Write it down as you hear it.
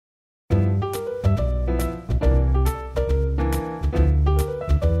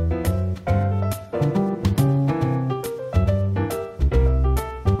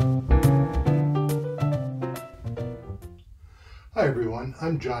everyone,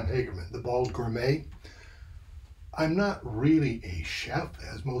 I'm John Hagerman, the Bald Gourmet. I'm not really a chef,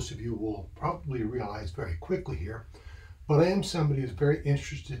 as most of you will probably realize very quickly here, but I am somebody who's very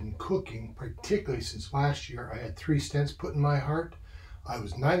interested in cooking, particularly since last year I had 3 stents put in my heart. I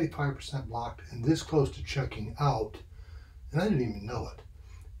was 95% blocked and this close to checking out, and I didn't even know it.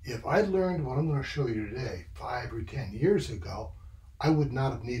 If I'd learned what I'm going to show you today 5 or 10 years ago, I would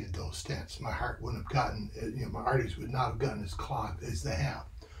not have needed those stents. My heart wouldn't have gotten, my arteries would not have gotten as clogged as they have.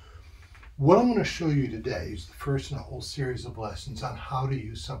 What I'm going to show you today is the first in a whole series of lessons on how to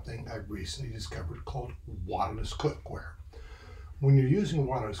use something I've recently discovered called waterless cookware. When you're using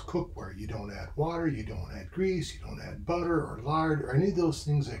waterless cookware, you don't add water, you don't add grease, you don't add butter or lard or any of those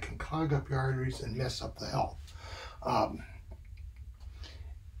things that can clog up your arteries and mess up the health.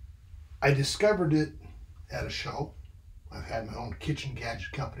 I discovered it at a show. I've had my own kitchen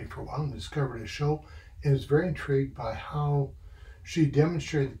gadget company for a while and discovered a show and was very intrigued by how she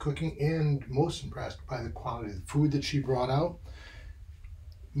demonstrated the cooking and most impressed by the quality of the food that she brought out.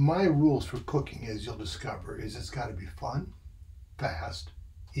 My rules for cooking, as you'll discover, is it's got to be fun, fast,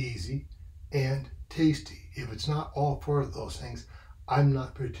 easy, and tasty. If it's not all 4 of those things, I'm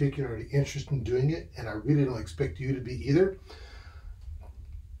not particularly interested in doing it, and I really don't expect you to be either.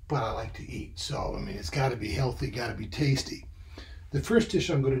 But I like to eat, so I mean, it's got to be healthy, got to be tasty. The first dish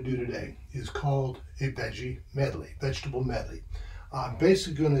I'm going to do today is called a vegetable medley. I'm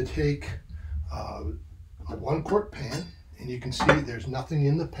basically going to take a 1-quart pan, and you can see there's nothing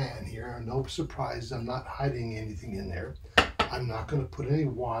in the pan here. No surprise, I'm not hiding anything in there. I'm not going to put any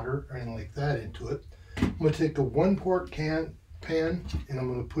water or anything like that into it. I'm going to take a 1-quart pan, and I'm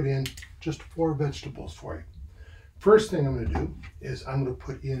going to put in just 4 vegetables for you. First thing I'm going to do is I'm going to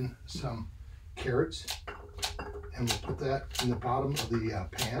put in some carrots, and we'll put that in the bottom of the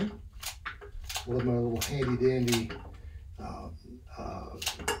pan with my little handy-dandy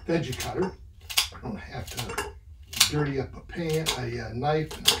veggie cutter. I don't have to dirty up a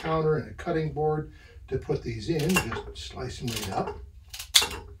knife and a counter and a cutting board to put these in. Just slice them right up.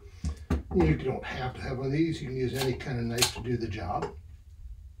 You don't have to have one of these. You can use any kind of knife to do the job.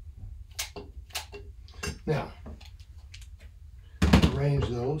 Now, arrange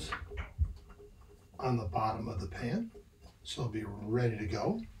those on the bottom of the pan so they'll be ready to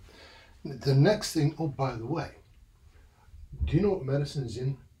go. The next thing, oh, by the way, do you know what medicine is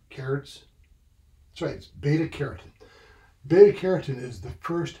in carrots? That's right, it's beta-carotene. Beta-carotene is the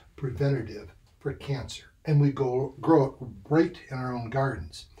first preventative for cancer, and we grow it right in our own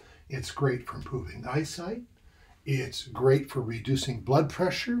gardens. It's great for improving eyesight, it's great for reducing blood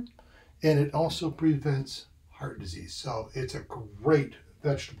pressure, and it also prevents heart disease. So it's a great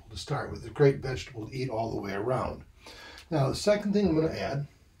vegetable to start with, a great vegetable to eat all the way around. Now the second thing I'm going to add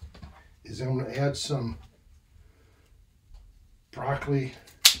is I'm going to add some broccoli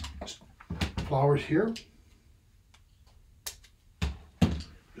flowers here.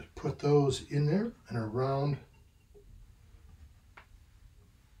 Just put those in there and around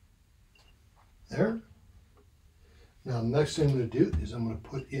there. Now the next thing I'm going to do is I'm going to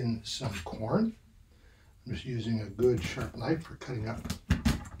put in some corn. I'm just using a good sharp knife for cutting up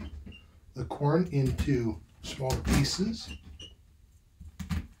the corn into smaller pieces.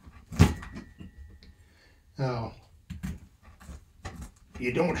 Now,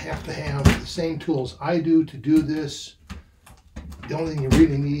 you don't have to have the same tools I do to do this. The only thing you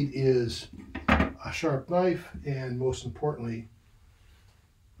really need is a sharp knife and, most importantly,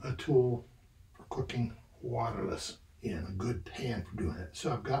 a tool for cooking waterless in a good pan for doing it.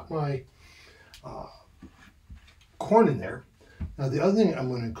 So I've got my corn in there. Now the other thing I'm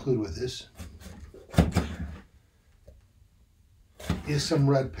going to include with this is some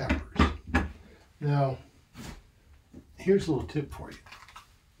red peppers. Now here's a little tip for you.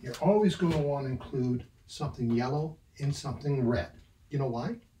 You're always going to want to include something yellow in something red. You know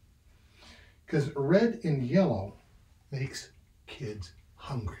why? Because red and yellow makes kids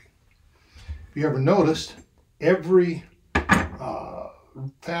hungry. If you ever noticed, every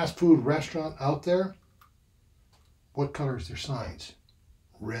fast food restaurant out there, what color is their signs?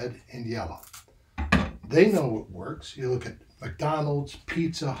 Red and yellow. They know it works. You look at McDonald's,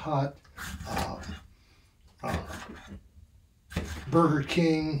 Pizza Hut, Burger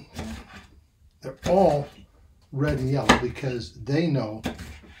King. They're all red and yellow because they know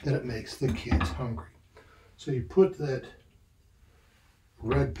that it makes the kids hungry. So you put that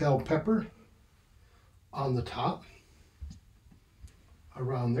red bell pepper on the top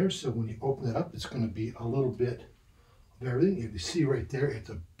around there, so when you open it up, it's going to be a little bit of everything. You see right there,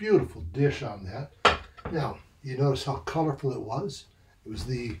 it's a beautiful dish on that. Now, you notice how colorful it was. It was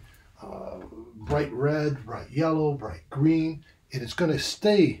the bright red, bright yellow, bright green. and it's going to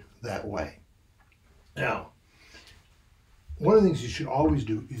stay that way. Now, one of the things you should always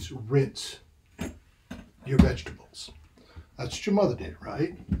do is rinse your vegetables. That's what your mother did,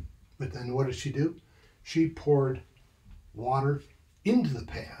 right? But then what did she do? She poured water into the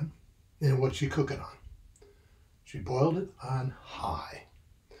pan, and what did she cook it on? She boiled it on high.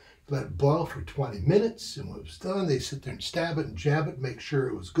 Let it boil for 20 minutes, and when it was done, they sit there and stab it and jab it, make sure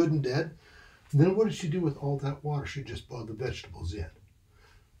it was good and dead. And then what did she do with all that water? She just boiled the vegetables in.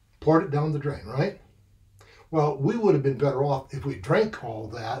 Poured it down the drain, right? Well, we would have been better off if we drank all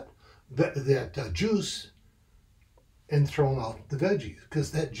that juice and thrown out the veggies,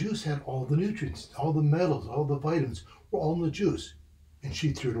 because that juice had all the nutrients, all the metals, all the vitamins were all in the juice, and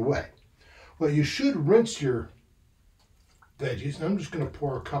she threw it away. Well, you should rinse your veggies, and I'm just going to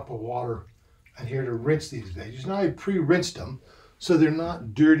pour a cup of water in here to rinse these veggies. Now I pre-rinsed them so they're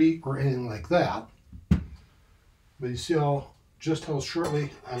not dirty or anything like that. But you see just how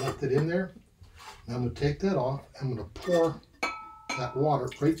shortly I left it in there. Now I'm going to take that off. I'm going to pour that water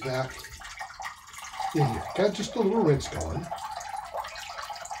right back in here. Got just a little rinse going.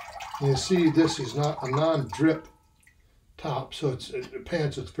 And you see this is not a non-drip top, so it's a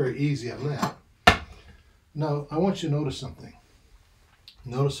pan, so it's very easy on that. Now I want you to notice something.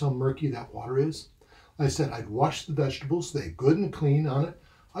 Notice how murky that water is? Like I said, I'd washed the vegetables, they're good and clean on it.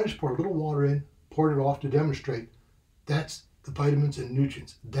 I just poured a little water in, poured it off to demonstrate that's the vitamins and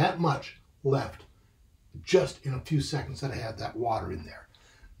nutrients. That much left just in a few seconds that I had that water in there.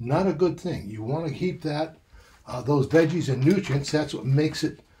 Not a good thing. You want to keep that, those veggies and nutrients. That's what makes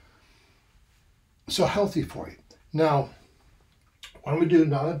it so healthy for you. Now, what I'm going to do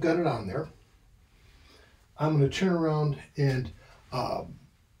now that I've got it on there, I'm going to turn around and I'm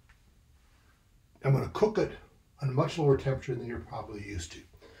going to cook it on a much lower temperature than you're probably used to.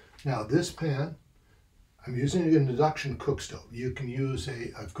 Now this pan, I'm using an induction cook stove. You can use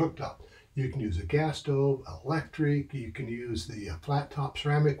a cooktop. You can use a gas stove, electric, you can use the flat top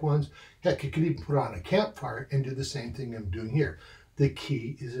ceramic ones. Heck, you can even put on a campfire and do the same thing I'm doing here. The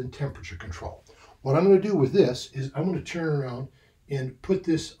key is in temperature control. What I'm going to do with this is I'm going to turn around and put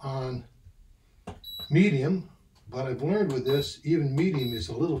this on medium, but I've learned with this, even medium is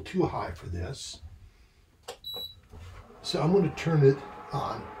a little too high for this. So I'm going to turn it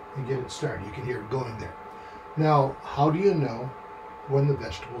on and get it started. You can hear it going there. Now, how do you know when the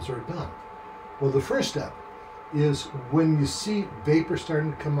vegetables are done? Well, the first step is when you see vapor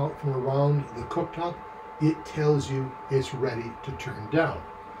starting to come out from around the cooktop, it tells you it's ready to turn down.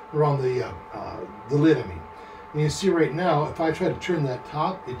 Around the lid, I mean. And you see right now, if I try to turn that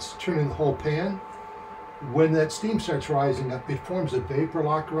top, it's turning the whole pan. When that steam starts rising up, it forms a vapor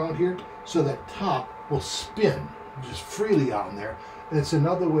lock around here, so that top will spin just freely on there. And it's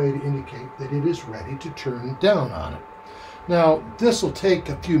another way to indicate that it is ready to turn down on it. Now, this will take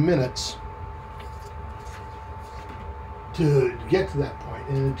a few minutes to get to that point,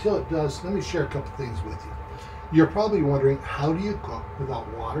 and until it does, let me share a couple things with you. You're probably wondering, how do you cook without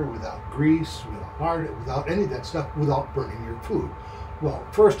water, without grease, without lard, without any of that stuff, without burning your food? Well,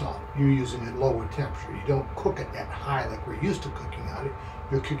 first off, you're using it lower temperature. You don't cook it at high like we're used to cooking on it.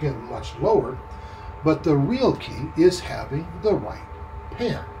 You're cooking it much lower. But the real key is having the right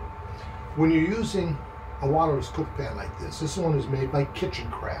pan. When you're using a waterless cook pan like this one is made by Kitchen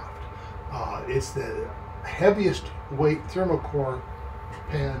Craft. It's the heaviest weight thermocore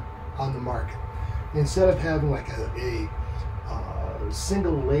pan on the market. Instead of having like a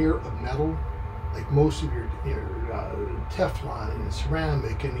single layer of metal, like most of your Teflon and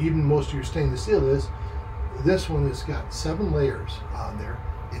ceramic and even most of your stainless steel is, this one has got 7 layers on there.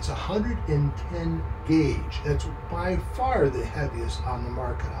 It's 110 gauge. That's by far the heaviest on the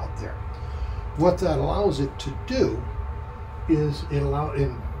market out there. What that allows it to do is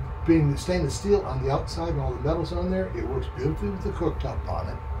in being the stainless steel on the outside and all the metals on there, it works beautifully with the cooktop on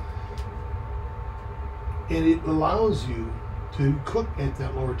it. And it allows you to cook at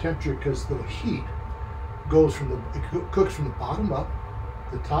that lower temperature because the heat goes cooks from the bottom up,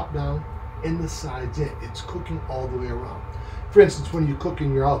 the top down, and the sides in. It's cooking all the way around. For instance, when you cook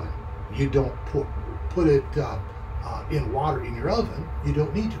in your oven, you don't put it in water in your oven. You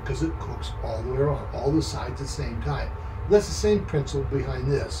don't need to, because it cooks all the way around, all the sides at the same time. That's the same principle behind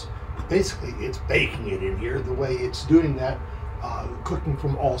this. Basically, it's baking it in here the way it's doing that, cooking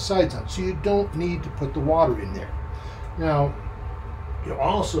from all sides on. So you don't need to put the water in there. Now, you'll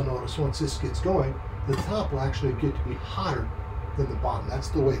also notice once this gets going, the top will actually get to be hotter than the bottom. That's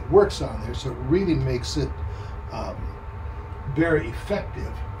the way it works on there, so it really makes it very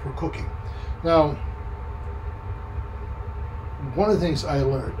effective for cooking. Now, one of the things I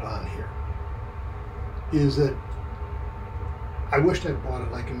learned on here is that I wished I'd bought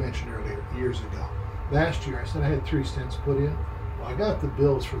it, like I mentioned earlier, years ago. Last year, I said I had 3 stents put in. Well, I got the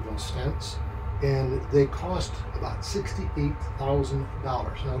bills for those stents, and they cost about $68,000.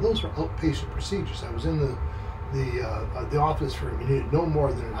 Now, those were outpatient procedures. I was in the office for no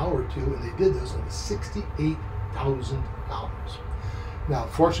more than an hour or two, and they did this, and it was $68,000. Now,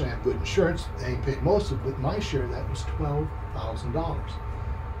 fortunately, I have good insurance. They ain't paid most of it, but my share of that was $12,000.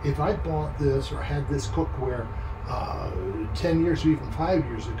 If I bought this or had this cookware 10 years or even 5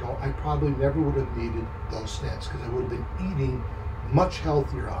 years ago, I probably never would have needed those stents because I would have been eating much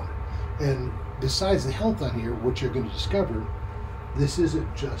healthier on it. And besides the health on here, what you're going to discover, this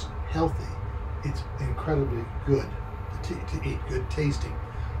isn't just healthy. It's incredibly good to eat, good tasting.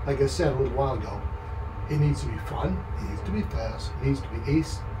 Like I said a little while ago, it needs to be fun, it needs to be fast, it needs to be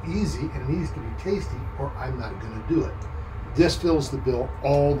easy, and it needs to be tasty, or I'm not going to do it. This fills the bill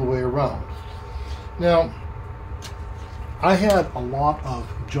all the way around. Now, I had a lot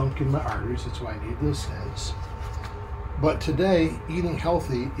of junk in my arteries, that's why I need those stents. But today, eating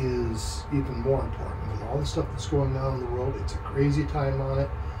healthy is even more important. With all the stuff that's going on in the world, it's a crazy time on it.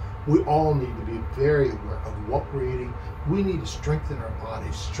 We all need to be very aware of what we're eating. We need to strengthen our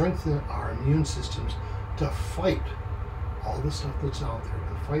bodies, strengthen our immune systems to fight all the stuff that's out there,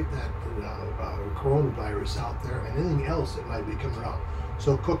 to fight that coronavirus out there and anything else that might be coming out.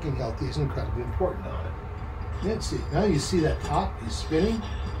 So cooking healthy is incredibly important on it. Let's see, now you see that top is spinning.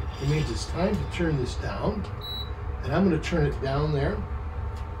 It means it's time to turn this down. And I'm going to turn it down there.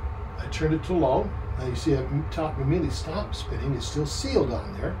 I turned it to low. Now you see that top immediately stopped spinning. It's still sealed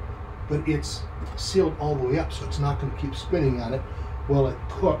on there, but it's sealed all the way up, so it's not going to keep spinning on it while it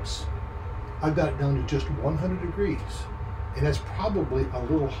cooks. I've got it down to just 100 degrees. And that's probably a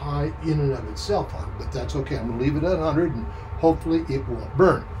little high in and of itself on it, but that's okay. I'm going to leave it at 100 and hopefully it won't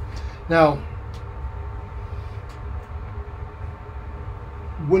burn. Now,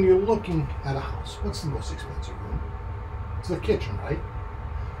 when you're looking at a house, what's the most expensive room? It's the kitchen, right?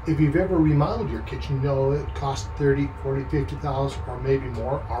 If you've ever remodeled your kitchen, you know it costs 30, 40, 50,000 or maybe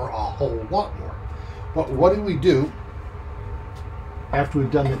more, or a whole lot more. But what do after we've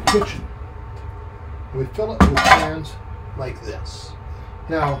done the kitchen? We fill it with pans like this.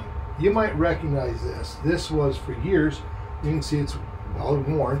 Now, you might recognize this. This was for years, you can see it's well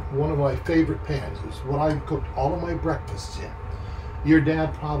worn, one of my favorite pans. It's what I cooked all of my breakfasts in. Your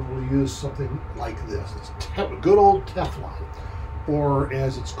dad probably used something like this. It's good old Teflon, or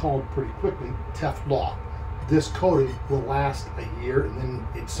as it's called pretty quickly, Teflon. This coating will last a year and then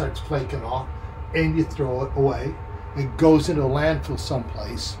it starts flaking off and you throw it away. It goes into a landfill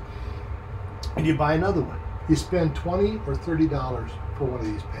someplace and you buy another one. You spend $20 or $30 for one of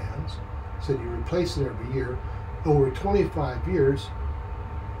these pans, so you replace it every year. Over 25 years,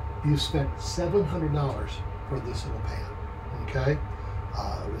 you spent $700 for this little pan, okay?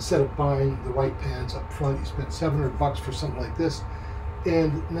 Instead of buying the white pans up front, you spent $700 for something like this.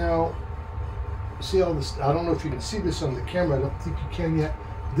 And now, see all this, I don't know if you can see this on the camera, I don't think you can yet.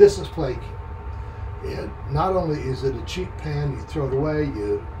 This is flaky. And not only is it a cheap pan, you throw it away,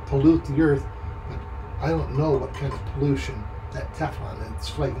 you pollute the earth, but I don't know what kind of pollution that Teflon that's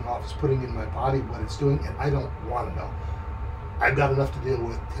flaking off is putting in my body, what it's doing, and I don't want to know. I've got enough to deal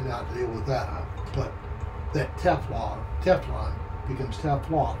with to not deal with that, but that Teflon becomes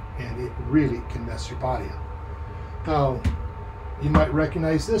Teflon, and it really can mess your body up. Now, you might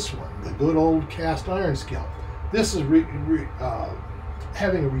recognize this one, the good old cast iron skillet. This is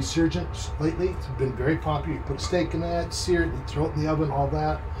having a resurgence lately. It's been very popular. You put a steak in that, sear it, you throw it in the oven, all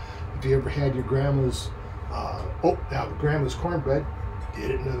that. If you ever had your grandma's, grandma's cornbread,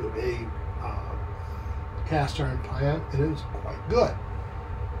 did it in a cast iron pan, and it was quite good.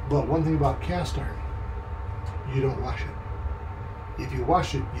 But one thing about cast iron, you don't wash it. If you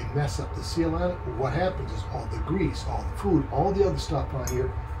wash it, you mess up the seal on it. What happens is all the grease, all the food, all the other stuff on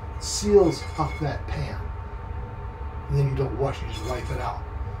here seals up that pan. And then you don't wash it, you just wipe it out.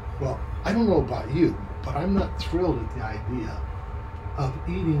 Well, I don't know about you, but I'm not thrilled at the idea of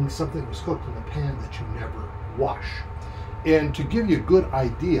eating something that was cooked in a pan that you never wash. And to give you a good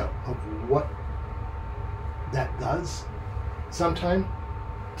idea of what that does, sometime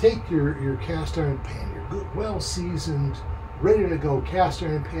take your cast iron pan, your good, well-seasoned, ready to go cast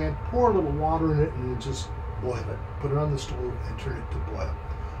iron pan, pour a little water in it and just boil it. Put it on the stove and turn it to boil.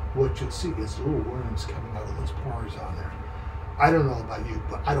 What you'll see is little worms coming out of those pores on there. I don't know about you,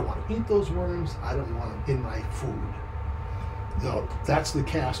 but I don't want to eat those worms. I don't want them in my food. No, that's the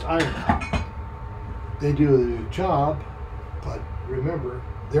cast iron. They do their job, but remember,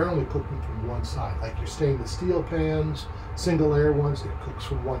 they're only cooking from one side. Like your stainless steel pans, single layer ones, it cooks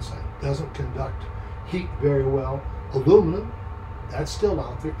from one side. Doesn't conduct heat very well. Aluminum, That's still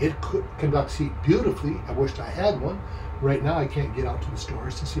out there. It conducts heat beautifully. I wished I had one. Right now I can't get out to the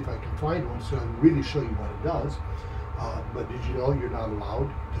stores to see if I can find one, so I can really show you what it does. But did you know you're not allowed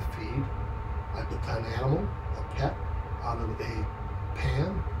to feed an animal, a pet, out of a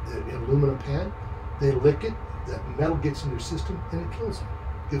pan, an aluminum pan? They lick it, that metal gets in their system, and it kills them.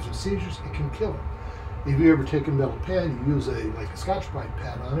 Gives them seizures, it can kill them. If you ever take a metal pan, you use like a Scotch-Brite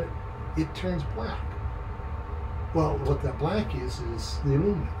pad on it, it turns black. Well, what that black is the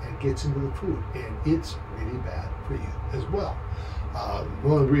aluminum, and it gets into the food, and it's really bad for you as well.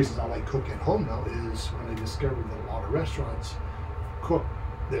 One of the reasons I like cooking at home now is when I discovered that a lot of restaurants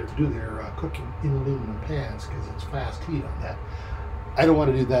do their cooking in aluminum pans because it's fast heat on that. I don't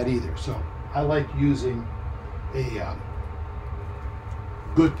want to do that either, so I like using a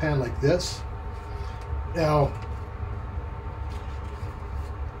good pan like this. Now,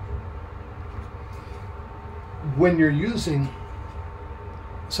 when you're using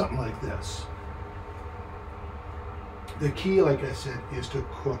something like this, the key, like I said, is to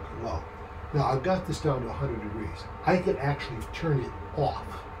cook low. Now, I've got this down to 100 degrees. I could actually turn it off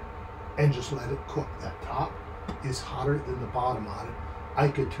and just let it cook. That top is hotter than the bottom on it. I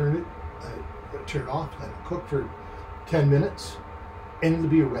could turn it off, let it cook for 10 minutes, and it'll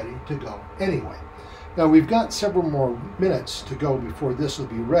be ready to go anyway. Now, we've got several more minutes to go before this will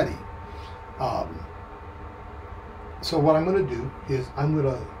be ready. So what I'm going to do is I'm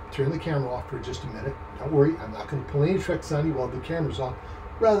going to turn the camera off for just a minute. Don't worry, I'm not going to pull any tricks on you while the camera's off,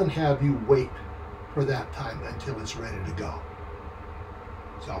 rather than have you wait for that time until it's ready to go.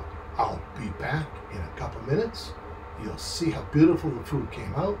 So I'll be back in a couple minutes. You'll see how beautiful the food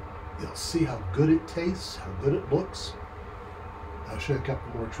came out. You'll see how good it tastes, how good it looks. I'll show you a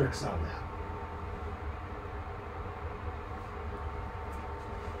couple more tricks on that.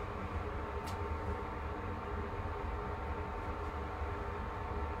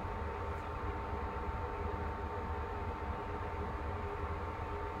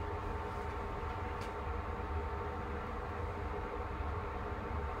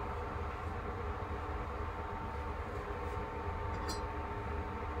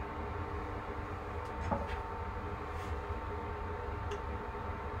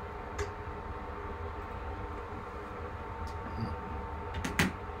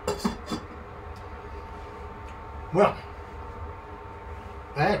 Well,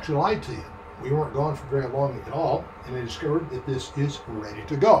 I actually lied to you. We weren't gone for very long at all, and I discovered that this is ready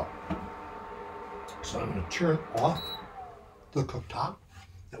to go. So I'm going to turn off the cooktop.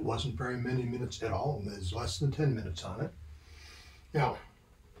 That wasn't very many minutes at all. There's less than 10 minutes on it. Now,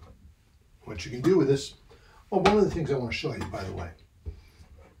 what you can do with this, well, one of the things I want to show you, by the way,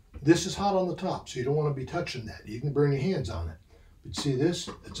 this is hot on the top, so you don't want to be touching that. You can burn your hands on it. But see this?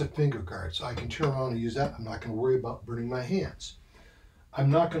 It's a finger guard, so I can turn around and use that. I'm not going to worry about burning my hands.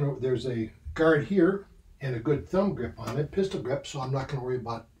 There's a guard here and a good thumb grip on it, pistol grip, so I'm not going to worry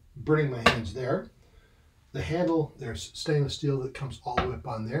about burning my hands there. The handle, there's stainless steel that comes all the way up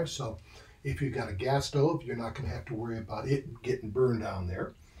on there, so if you've got a gas stove, you're not going to have to worry about it getting burned down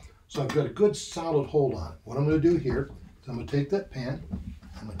there. So I've got a good solid hold on it. What I'm going to do here is I'm going to take that pan,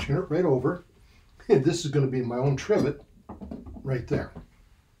 I'm going to turn it right over, and this is going to be my own trivet right there.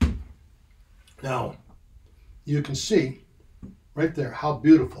 Now, you can see right there how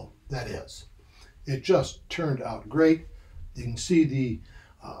beautiful that is. It just turned out great. You can see the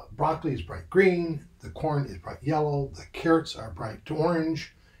broccoli is bright green, the corn is bright yellow, the carrots are bright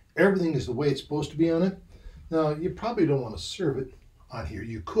orange. Everything is the way it's supposed to be on it. Now, you probably don't want to serve it on here.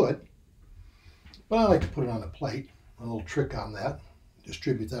 You could, but I like to put it on a plate. A little trick on that.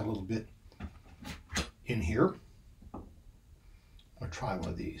 Distribute that a little bit in here. I'll try one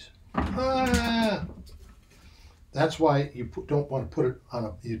of these. That's why you don't want to put it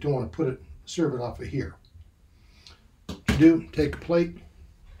on serve it off of here. What you do, take a plate,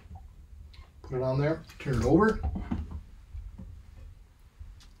 put it on there, turn it over.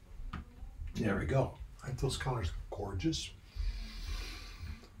 There we go. Aren't those colors gorgeous?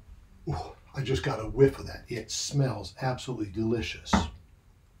 Ooh, I just got a whiff of that. It smells absolutely delicious.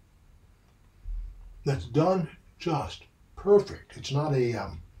 That's done just perfect. It's not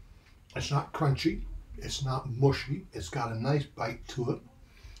crunchy. It's not mushy. It's got a nice bite to it.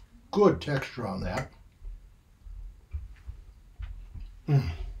 Good texture on that.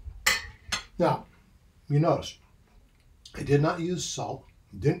 Now, you notice, I did not use salt,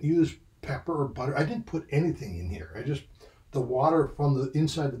 didn't use pepper or butter. I didn't put anything in here. The water from the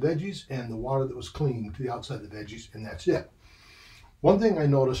inside the veggies and the water that was clinging to the outside the veggies, and that's it. One thing I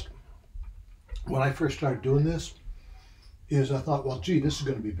noticed when I first started doing this is I thought, well, gee, this is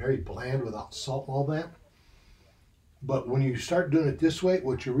going to be very bland without salt and all that. But when you start doing it this way,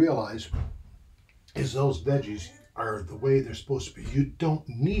 what you realize is those veggies are the way they're supposed to be. You don't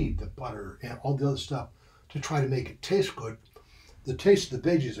need the butter and all the other stuff to try to make it taste good. The taste of the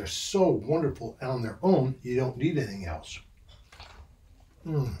veggies are so wonderful on their own, you don't need anything else.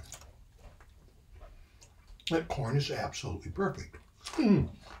 That corn is absolutely perfect.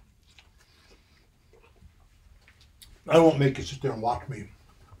 I won't make you sit there and watch me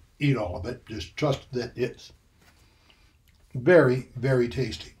eat all of it. Just trust that it's very, very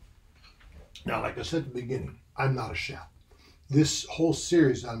tasty. Now, like I said at the beginning, I'm not a chef. This whole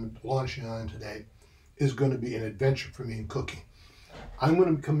series I'm launching on today is going to be an adventure for me in cooking. I'm going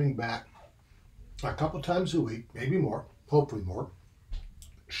to be coming back a couple times a week, maybe more, hopefully more,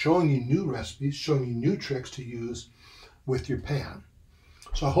 showing you new recipes, showing you new tricks to use with your pan.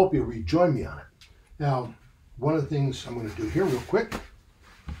 So I hope you'll rejoin me on it. Now, one of the things I'm going to do here real quick,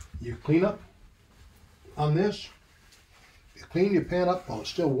 you clean up on this. You clean your pan up while it's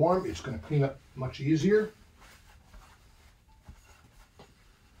still warm. It's going to clean up much easier.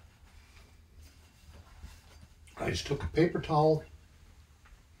 I just took a paper towel.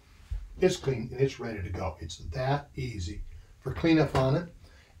 It's clean and it's ready to go. It's that easy. For cleanup on it,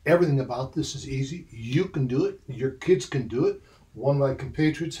 everything about this is easy. You can do it. Your kids can do it. One of my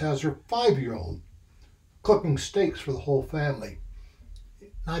compatriots has her 5-year-old cooking steaks for the whole family.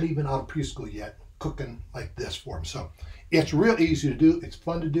 Not even out of preschool yet, cooking like this for them. So it's real easy to do. It's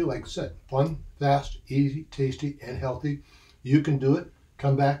fun to do. Like I said, fun, fast, easy, tasty, and healthy. You can do it.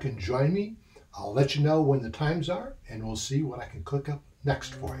 Come back and join me. I'll let you know when the times are, and we'll see what I can cook up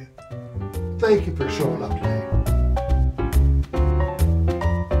next for you. Thank you for showing up today.